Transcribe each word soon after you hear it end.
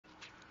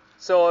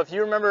So if you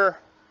remember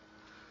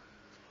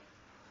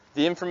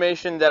the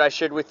information that I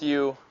shared with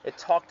you, it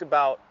talked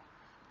about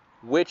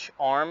which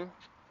arm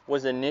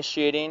was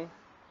initiating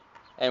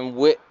and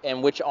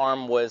which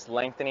arm was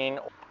lengthening.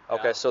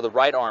 Okay, Yeah. so the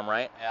right arm,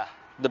 right? Yeah.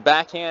 The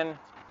backhand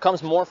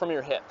comes more from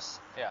your hips.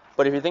 Yeah.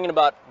 But if you're thinking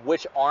about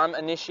which arm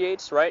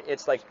initiates, right?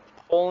 It's like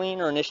pulling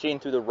or initiating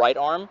through the right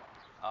arm,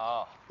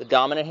 Oh. the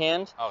dominant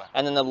hand, Okay.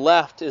 and then the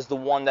left is the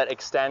one that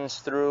extends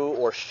through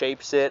or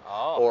shapes it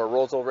or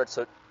rolls over it.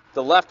 So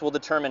the left will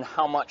determine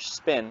how much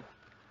spin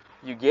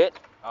you get,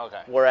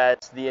 Okay. whereas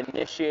the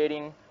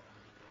initiating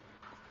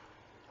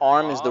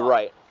arm is the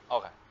right.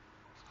 Okay.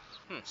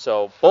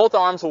 So both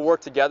arms will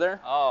work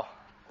together, Oh.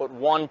 but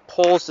one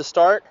pulls to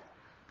start.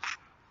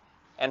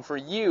 And for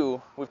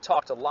you, we've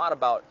talked a lot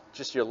about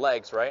just your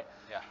legs, right?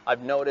 Yeah.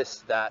 I've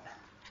noticed that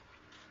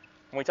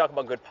when we talk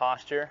about good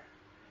posture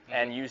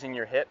and using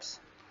your hips,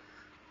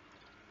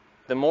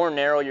 the more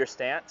narrow your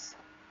stance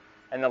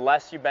and the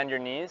less you bend your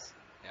knees,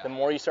 the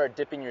more you start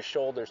dipping your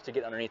shoulders to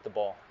get underneath the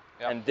ball.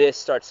 Yep. And this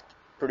starts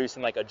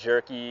producing like a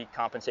jerky,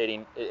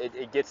 compensating.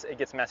 It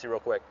gets messy real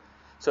quick.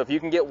 So if you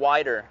can get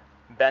wider,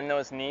 bend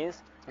those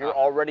knees, you're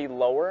already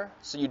lower,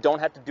 so you don't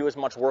have to do as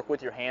much work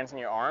with your hands and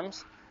your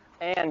arms,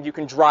 and you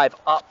can drive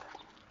up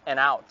and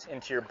out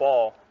into your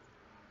ball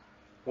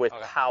with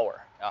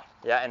power,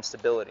 and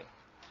stability.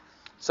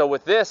 So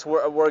with this,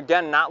 we're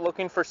again not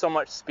looking for so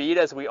much speed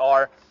as we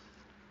are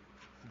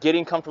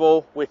getting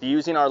comfortable with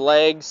using our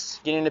legs,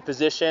 getting into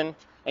position,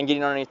 and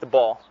getting underneath the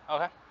ball.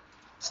 Okay.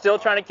 Still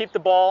trying to keep the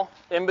ball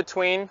in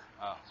between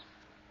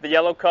the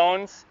yellow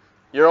cones.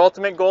 Your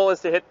ultimate goal is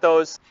to hit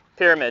those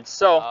pyramids.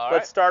 So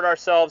let's start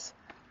ourselves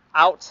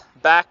out,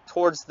 back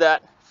towards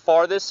that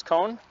farthest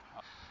cone.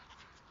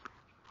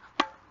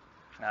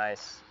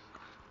 Nice.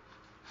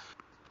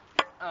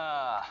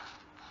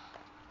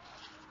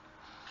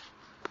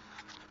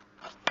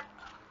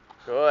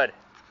 Good.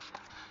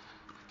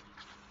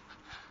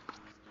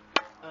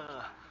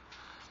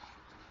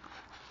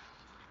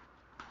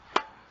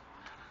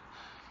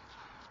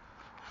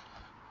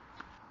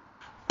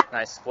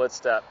 Nice split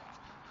step.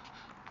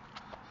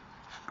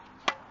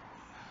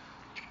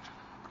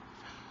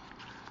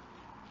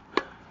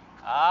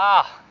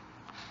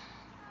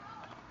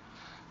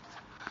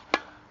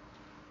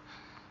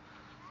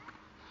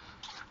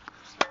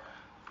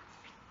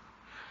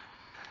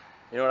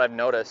 You know what I've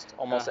noticed?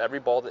 Almost every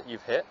ball that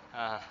you've hit,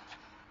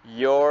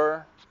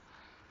 you're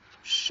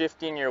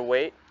shifting your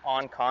weight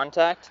on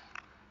contact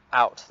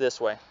out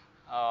this way.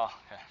 Oh,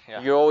 okay.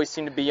 Yeah. You always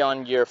seem to be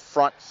on your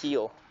front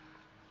heel.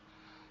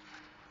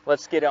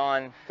 Let's get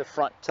on the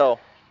front toe.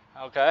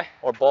 Okay.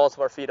 Or balls of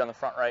our feet on the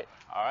front right.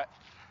 All right.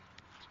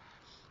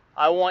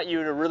 I want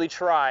you to really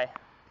try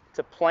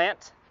to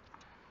plant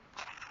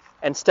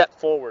and step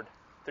forward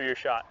through your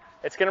shot.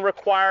 It's going to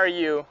require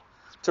you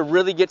to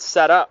really get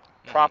set up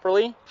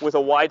properly with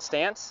a wide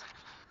stance.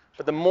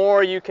 But the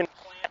more you can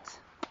plant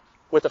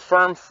with a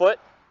firm foot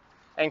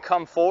and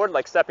come forward,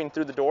 like stepping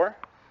through the door,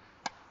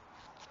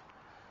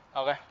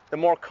 the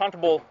more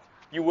comfortable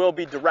you will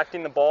be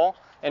directing the ball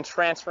and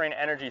transferring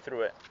energy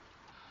through it.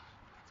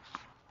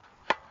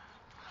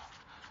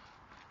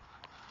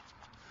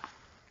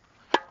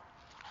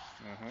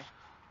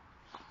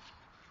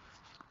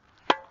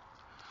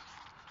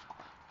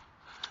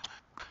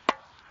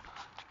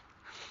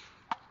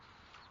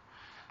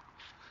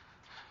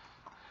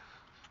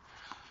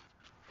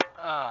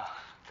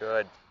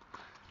 Good.